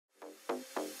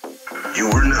You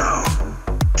are now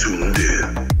tuned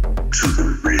in to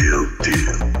the real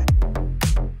deal.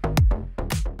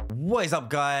 What is up,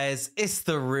 guys? It's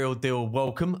the real deal.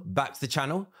 Welcome back to the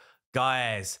channel.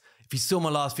 Guys, if you saw my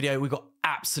last video, we got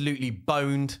absolutely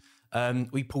boned.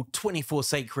 We pulled 24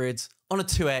 sacreds on a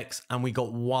 2x and we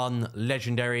got one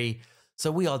legendary. So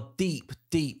we are deep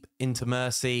into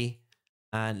Mercy.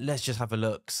 And let's just have a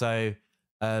look. So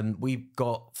we've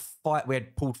got we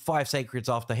had pulled 5 sacreds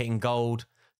after hitting gold.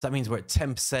 So that means we're at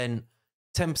 10%.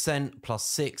 10% plus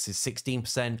 6 is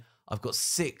 16%. I've got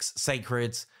 6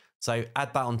 sacreds. So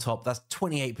add that on top. That's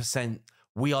 28%.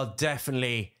 We are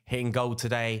definitely hitting gold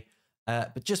today.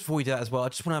 But just before we do that as well, I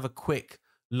just want to have a quick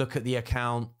look at the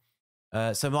account.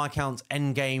 So my account's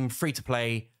endgame, free to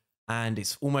play, and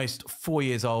it's almost 4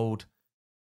 years old.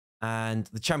 And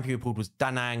the champion we pulled was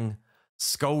Danang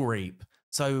Skull Reap.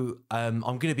 So I'm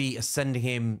going to be ascending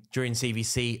him during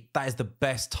CVC. That is the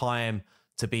best time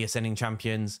to be ascending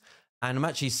champions. And I'm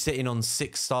actually sitting on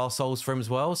 6-star souls for him as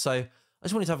well. So I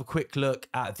just wanted to have a quick look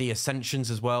at the ascensions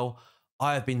as well.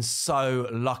 I have been so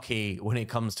lucky when it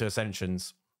comes to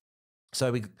ascensions.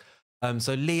 So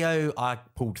so Leo, I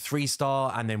pulled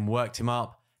 3-star and then worked him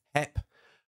up. Hep,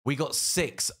 we got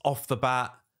 6 off the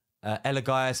bat.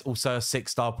 Elegaius, also a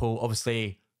 6-star pull.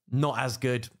 Obviously not as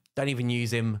good. Don't even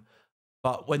use him.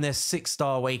 But when there's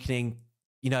 6-star awakening,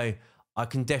 you know, I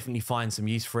can definitely find some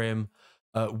use for him.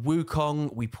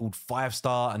 Wukong, we pulled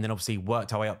 5-star and then obviously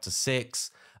worked our way up to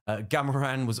 6.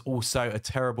 Gamaran was also a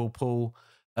terrible pull.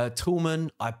 Toolman,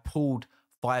 I pulled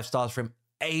 5 stars for him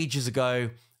ages ago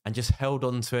and just held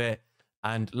on to it.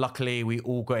 And luckily, we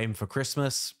all got him for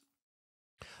Christmas.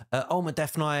 Ultimate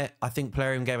Death Knight, I think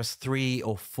Plarium gave us 3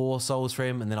 or 4 souls for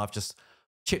him. And then I've just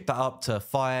chipped that up to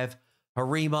 5.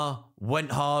 Harima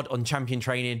went hard on champion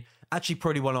training. Actually,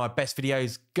 probably one of my best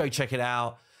videos. Go check it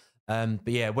out. But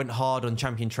yeah, went hard on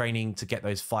champion training to get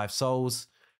those 5 souls.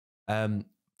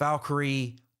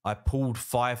 Valkyrie, I pulled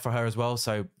 5 for her as well.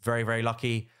 So very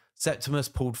lucky. Septimus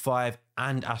pulled 5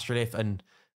 and Astrolith. And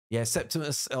yeah,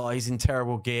 Septimus, oh, he's in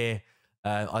terrible gear.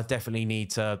 I definitely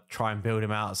need to try and build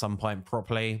him out at some point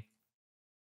properly.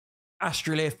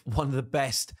 Astrolith, one of the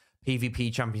best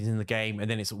PvP champions in the game. And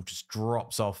then it all just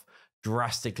drops off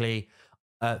drastically.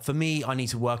 For me, I need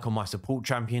to work on my support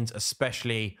champions,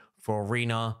 especially for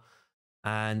Arena.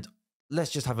 And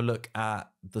let's just have a look at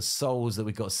the souls that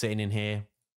we've got sitting in here.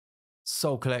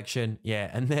 Soul collection, yeah,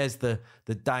 and there's the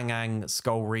Dangang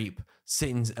Skull Reap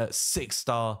sitting at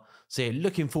 6-star. So yeah,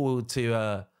 looking forward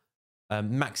to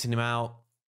maxing him out.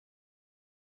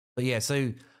 But yeah,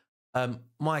 so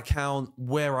my account,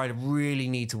 where I really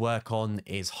need to work on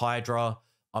is Hydra.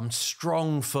 I'm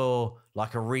strong for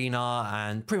like Arena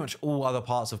and pretty much all other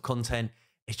parts of content.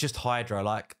 It's just Hydra.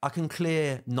 Like I can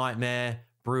clear Nightmare,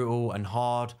 Brutal and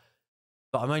Hard,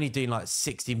 but I'm only doing like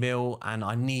 60 mil and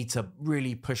I need to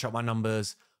really push up my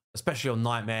numbers, especially on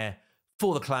Nightmare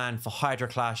for the clan, for Hydra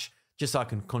Clash, just so I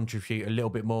can contribute a little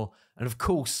bit more. And of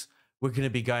course, we're going to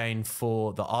be going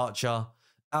for the Archer.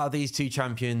 Out of these 2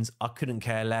 champions, I couldn't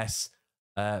care less.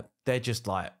 They're just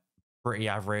like pretty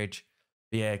average.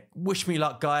 But yeah, wish me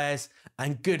luck, guys,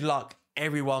 and good luck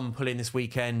everyone pulling this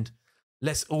weekend.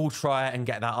 Let's all try and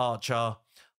get that Archer.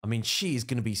 I mean, she's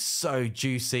going to be so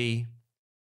juicy.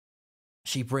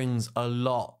 She brings a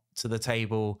lot to the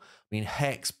table. I mean,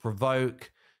 Hex,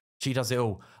 Provoke, she does it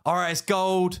all. All right, it's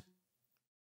gold.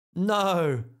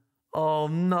 No. Oh,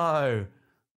 no.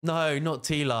 No, not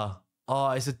Tila. Oh,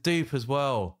 it's a dupe as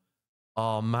well.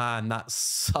 Oh, man, that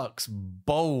sucks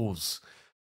balls.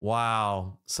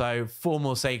 Wow. So 4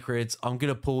 more sacreds. I'm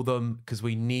going to pull them because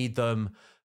we need them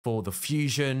for the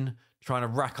fusion, trying to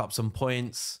rack up some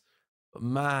points. But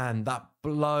man, that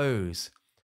blows.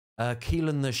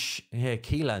 Keelan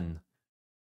Keelan.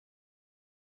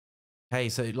 Okay,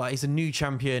 so like he's a new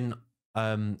champion.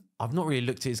 I've not really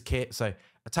looked at his kit. So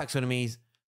attacks enemies,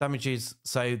 damages.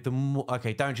 So the more,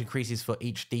 okay, damage increases for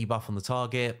each debuff on the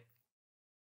target.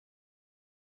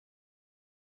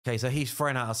 Okay, so he's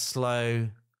throwing out a slow.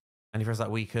 And he throws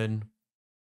that weaken.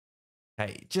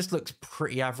 Okay, it just looks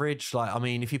pretty average. Like, I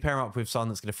mean, if you pair him up with someone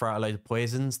that's going to throw out a load of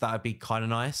poisons, that would be kind of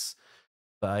nice.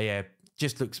 But yeah,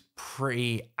 just looks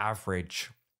pretty average.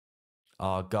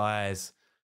 Oh, guys.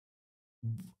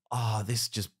 Oh, this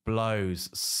just blows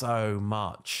so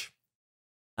much.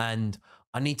 And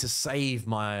I need to save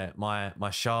my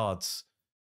shards.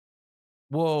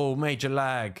 Whoa, major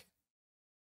lag.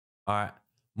 All right,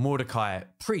 Mordecai.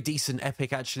 Pretty decent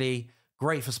epic, actually.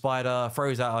 Great for Spider,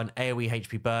 throws out an AoE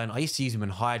HP burn. I used to use him in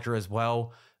Hydra as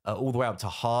well, all the way up to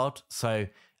Hard. So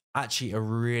actually a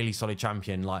really solid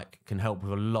champion, like can help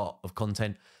with a lot of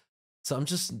content. So I'm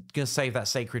just going to save that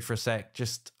Sacred for a sec.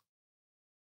 Just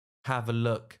have a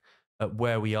look at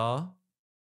where we are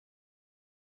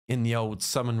in the old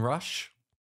summon rush.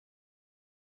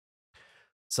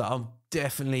 So I'm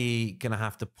definitely going to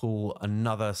have to pull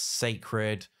another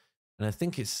sacred. And I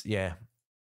think it's, yeah,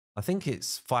 I think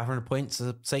it's 500 points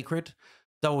a sacred.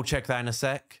 Double check that in a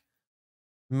sec.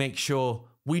 Make sure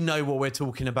we know what we're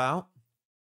talking about.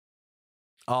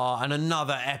 And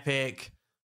another epic.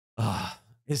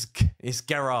 It's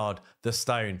Gerard the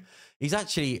Stone. He's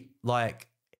actually like,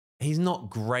 he's not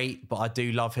great, but I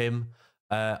do love him.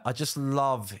 I just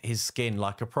love his skin,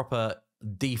 like a proper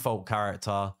default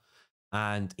character.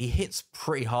 And he hits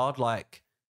pretty hard. Like,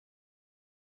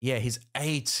 yeah, his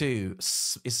A2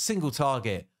 is single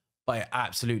target, but it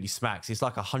absolutely smacks. It's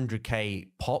like 100k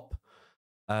pop.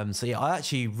 So yeah, I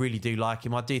actually really do like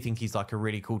him. I do think he's like a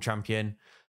really cool champion.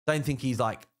 Don't think he's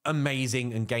like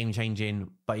amazing and game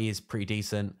changing, but he is pretty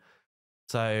decent.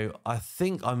 So I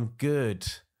think I'm good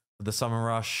for the Summer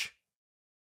Rush.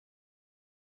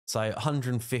 So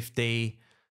 150.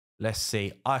 Let's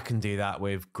see. I can do that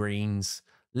with greens.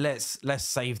 Let's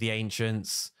save the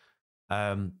ancients.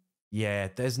 Yeah,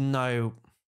 there's no.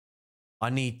 I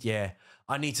need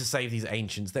to save these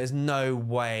ancients. There's no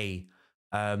way.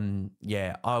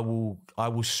 Yeah, I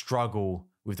will struggle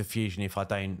with the fusion if I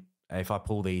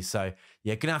pull these. So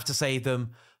yeah, gonna have to save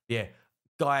them. Yeah,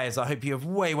 guys, I hope you have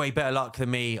way better luck than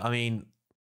me. I mean,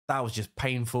 that was just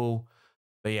painful.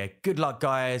 But yeah, good luck,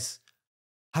 guys.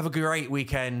 Have a great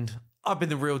weekend. I've been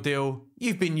the real deal.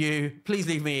 You've been you. Please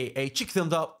leave me a chicken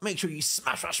thumbs up. Make sure you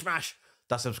smash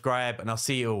that subscribe, and I'll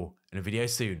see you all in a video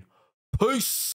soon. Peace.